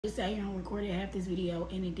Just sat here and recorded half this video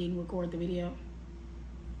and it didn't record the video. Don't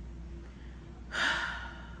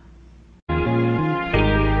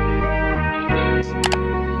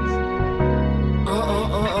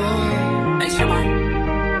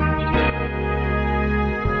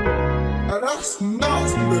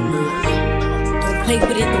play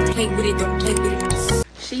with it, don't play with it, don't play with it.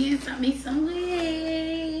 Shein sent me some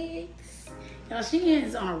wigs. Y'all, Shein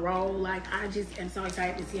is on a roll. Like, I just am so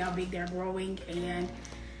excited to see how big they're growing and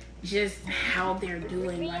just how they're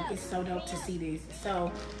doing. Like, it's so dope to see this.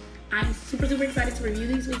 So I'm super excited to review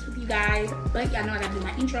these wigs with you guys. But y'all know I gotta do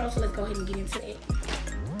my intro, so let's go ahead and get into it.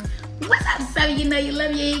 What's up, Subbie? You know you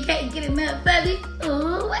love me and you can't get enough, Subbie.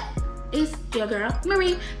 Ooh, it's your girl,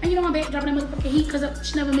 Mariee. And you know I'm back dropping that motherfucking heat because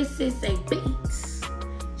she never misses a beat.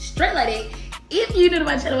 Straight like that. If you new to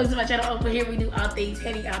my channel, welcome to my channel. Over here we do all things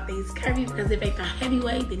heavy, all things curvy. Because if it's a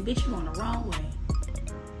heavyweight, then bitch, you on the wrong way.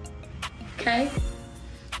 Okay?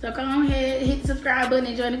 So go on ahead, hit the subscribe button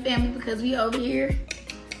and join the family because we over here.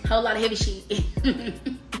 Whole lot of heavy shit.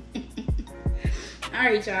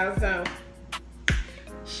 Alright, y'all. So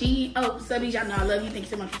Subbie, y'all know I love you. Thank you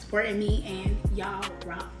so much for supporting me and y'all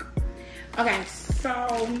rock. Okay,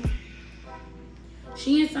 so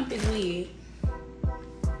she is something weird.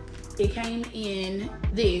 It came in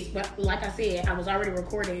this, but like I said, I was already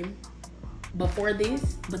recording before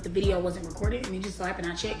this, but the video wasn't recorded, and it just so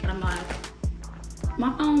happened I checked, and I'm like, my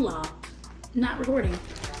phone locked, not recording.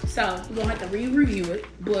 So we're gonna have to re-review it,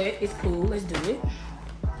 but it's cool. Let's do it.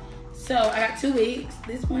 So I got two wigs.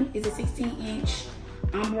 This one is a 16-inch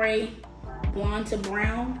ombre blonde to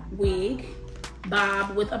brown wig,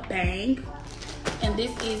 bob with a bang, and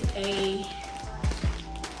this is a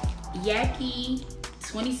Yaki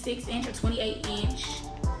 26-inch or 28-inch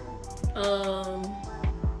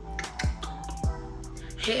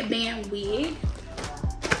headband wig.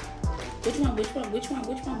 Which one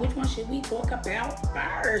should we talk about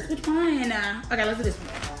first? Which one? Okay, let's do this one.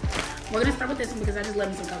 We're gonna start with this one because I just love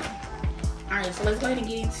me some color. All right, so let's go ahead and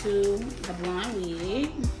get into the blonde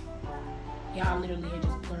wig. Y'all literally are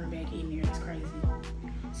just blurred back in there. It's crazy.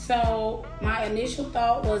 So my initial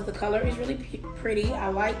thought was the color is really pretty. I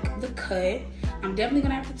like the cut. I'm definitely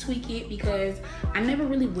gonna have to tweak it because I never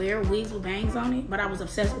really wear wigs with bangs on it, but I was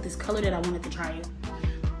obsessed with this color that I wanted to try it.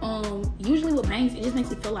 Usually with bangs, it just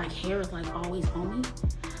makes me feel like hair is like always on me.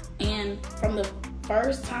 And from the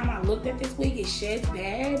first time I looked at this wig, it sheds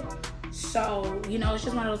bad. So, you know, it's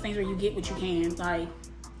just one of those things where you get what you can. Like,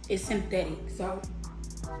 it's synthetic, so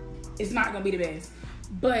it's not gonna be the best.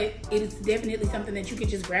 But it's definitely something that you can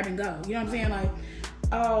just grab and go. You know what I'm saying? Like,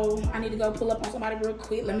 oh, I need to go pull up on somebody real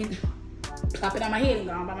quick. Let me plop it on my head and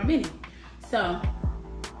go on by my minute. So,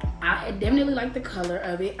 I definitely like the color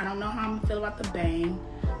of it. I don't know how I'm gonna feel about the bang,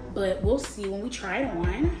 but we'll see when we try it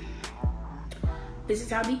on. This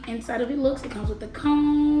is how the inside of it looks. It comes with the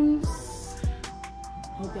combs.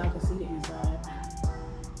 Hope y'all can see the inside.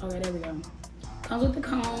 Okay, there we go. Comes with the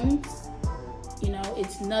combs. You know,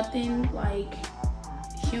 it's nothing like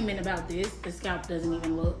human about this. The scalp doesn't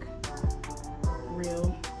even look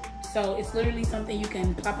real. So it's literally something you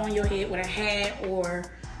can plop on your head with a hat or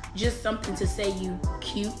just something to say you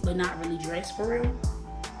cute but not really dressed for real.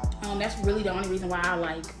 That's really the only reason why I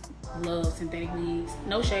love synthetic wigs.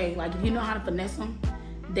 No shade. Like, if you know how to finesse them,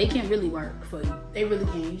 they can really work for you. They really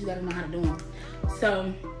can. You just gotta know how to do them.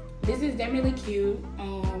 So this is definitely cute.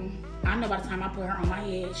 I know by the time I put her on my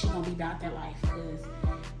head, she's gonna be about that life because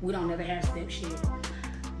we don't ever have step shit.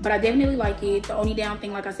 But I definitely like it. The only down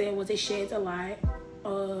thing, like I said, was it sheds a lot.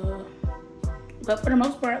 But for the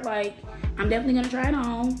most part, like, I'm definitely gonna try it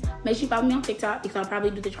on. Make sure you follow me on TikTok because I'll probably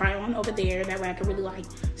do the try on over there. That way I can really like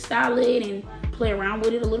style it and play around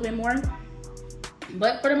with it a little bit more.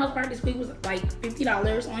 But for the most part, this wig was like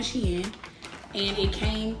 $50 on Shein, and it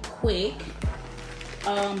came quick.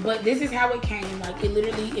 But this is how it came. Like, it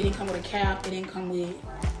didn't come with a cap. It didn't come with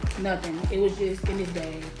nothing. It was just in this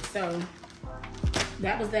bag. So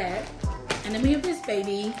that was that. And then we have this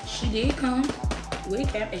baby. She did come with a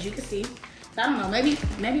cap, as you can see. So I don't know, maybe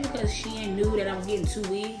because Shein knew that I was getting two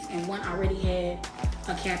wigs and one already had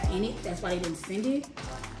a cap in it. That's why they didn't send it.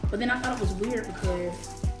 But then I thought it was weird because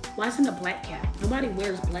why send a black cap? Nobody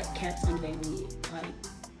wears black caps under their wig. Like,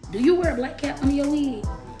 do you wear a black cap under your wig?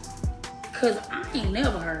 Cause I ain't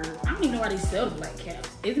never heard. I don't even know why they sell the black caps.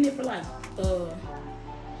 Isn't it for like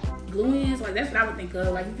glue-ins? Like, that's what I would think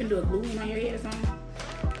of. Like, you can do a glue-in on your head or something.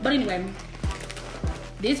 But anyway,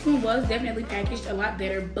 this one was definitely packaged a lot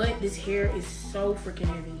better, but this hair is so freaking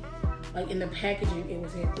heavy. Like, in the packaging, it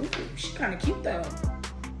was heavy. Ooh, she kind of cute though.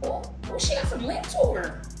 Oh, she got some length to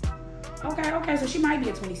her. Okay, so she might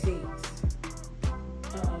be a 26.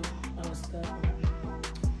 Uh-oh, I was stuck.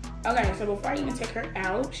 Okay, so before I even take her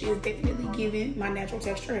out, she is definitely giving my natural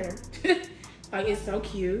texture hair. Like, it's so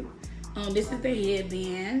cute. This is the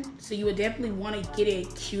headband. So you would definitely want to get a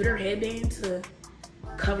cuter headband to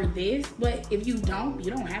cover this. But if you don't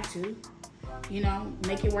have to. You know,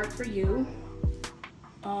 make it work for you.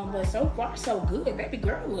 But so far, so good. Baby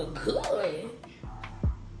girl look good.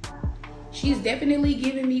 She's definitely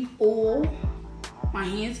giving me full. My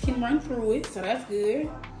hands can run through it, so that's good.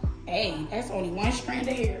 Hey, that's only one strand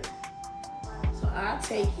of hair. So I'll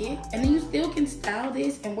take it. And then you still can style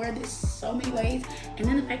this and wear this so many ways. And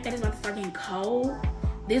then the fact that it's about to start getting cold,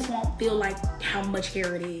 this won't feel like how much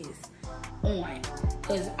hair it is on.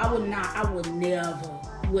 Because I would never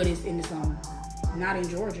wear this in the summer. Not in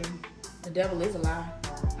Georgia. The devil is a lie.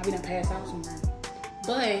 I'll be gonna pass out somewhere.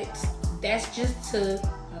 But that's just to,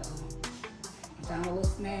 I found a little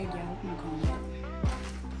snag, y'all. I'm not calling that.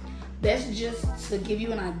 That's just to give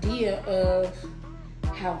you an idea of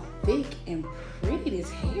how thick and pretty this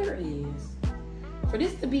hair is. For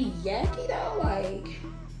this to be yucky though, like,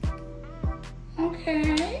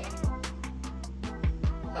 okay,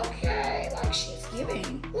 like she's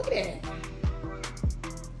giving, look at that.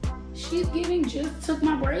 She's giving, just took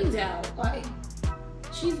my braids out, like,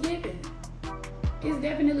 she's giving. It's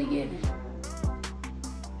definitely giving.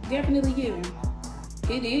 Definitely giving.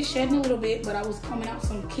 It is shedding a little bit, but I was coming out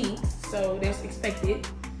some kinks, so that's expected.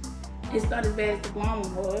 It's not as bad as the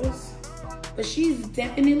blonde one was, but she's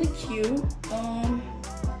definitely cute.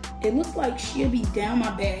 It looks like she'll be down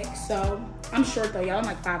my back, so I'm short though, y'all. I'm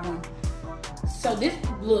like 5'1". So this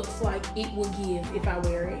looks like it will give if I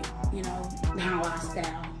wear it, you know, how I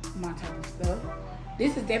style my type of stuff.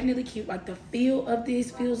 This is definitely cute. Like, the feel of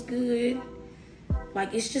this feels good.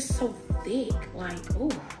 Like, it's just so thick. Like,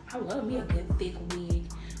 ooh, I love me a good thick wig.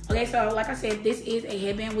 Okay, so like I said, this is a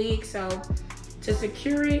headband wig. So to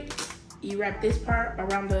secure it, you wrap this part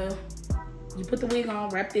around you put the wig on,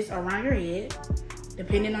 wrap this around your head.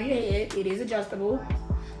 Depending on your head, it is adjustable.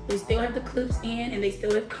 They still have the clips in and they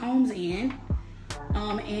still have combs in.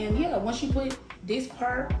 And yeah, once you put this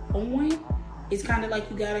part on, it's kind of like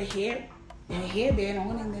you got a headband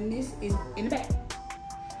on, and then this is in the back.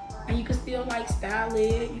 And you can still like style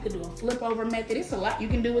it. You can do a flip over method. It's a lot you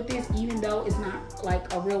can do with this, even though it's not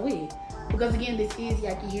like a real wig. Because again, this is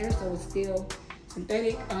yucky hair, so it's still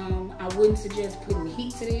synthetic. I wouldn't suggest putting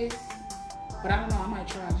heat to this, but I don't know, I might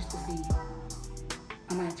try just to see.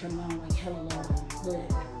 I might turn it on like hella low,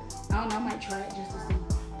 but I don't know, I might try it just to see.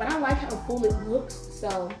 But I like how full it looks,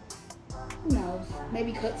 so who knows?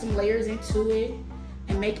 Maybe cut some layers into it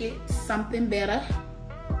and make it something better.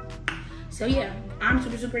 So yeah, I'm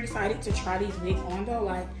super excited to try these wigs on though.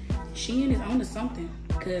 Like, Shein is on to something,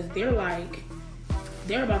 because they're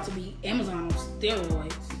about to be Amazon on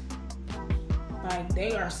steroids. Like,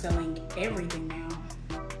 they are selling everything now.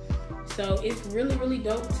 So it's really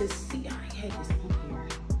dope to see. I had this on here.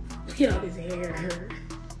 Look at all this hair.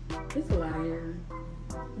 It's a lot of hair.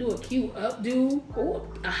 Do a cute updo. Oh,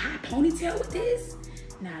 a high ponytail with this.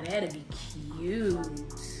 Now that'd be cute.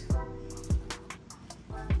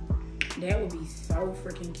 That would be so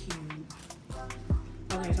freaking cute.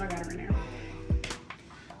 Okay, so I got it right now.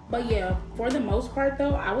 But yeah, for the most part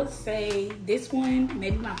though, I would say this one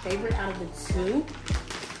may be my favorite out of the two.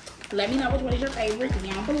 Let me know which one is your favorite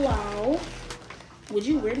down below. Would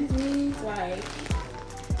you wear these wigs? Like,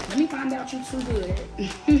 let me find out you too good.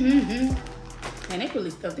 And they really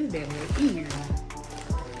stuffed this bad boy in here.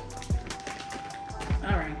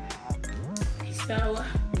 Alright. So,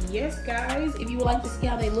 yes guys, if you would like to see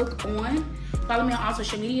how they look on, follow me on all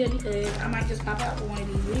social media, because I might just pop out with one of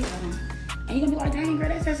these wigs on. And you're gonna be like, dang girl,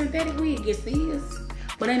 that's a synthetic wig. Yes, it is.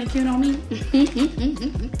 But ain't it cute on me?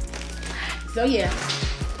 So yeah.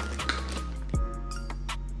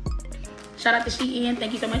 Shout out to Shein.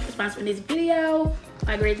 Thank you so much for sponsoring this video.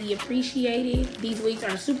 I greatly appreciate it. These wigs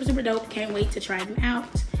are super dope. Can't wait to try them out.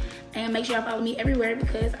 And make sure y'all follow me everywhere,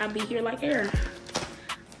 because I'll be here like air.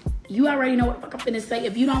 You already know what the fuck I'm finna say.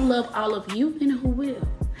 If you don't love all of you, then who will?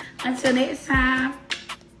 Until next time,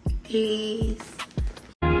 peace.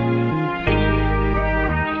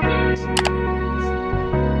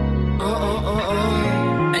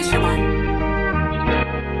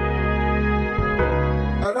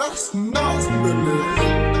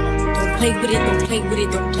 Don't play with it, don't play with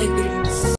it, don't play with it.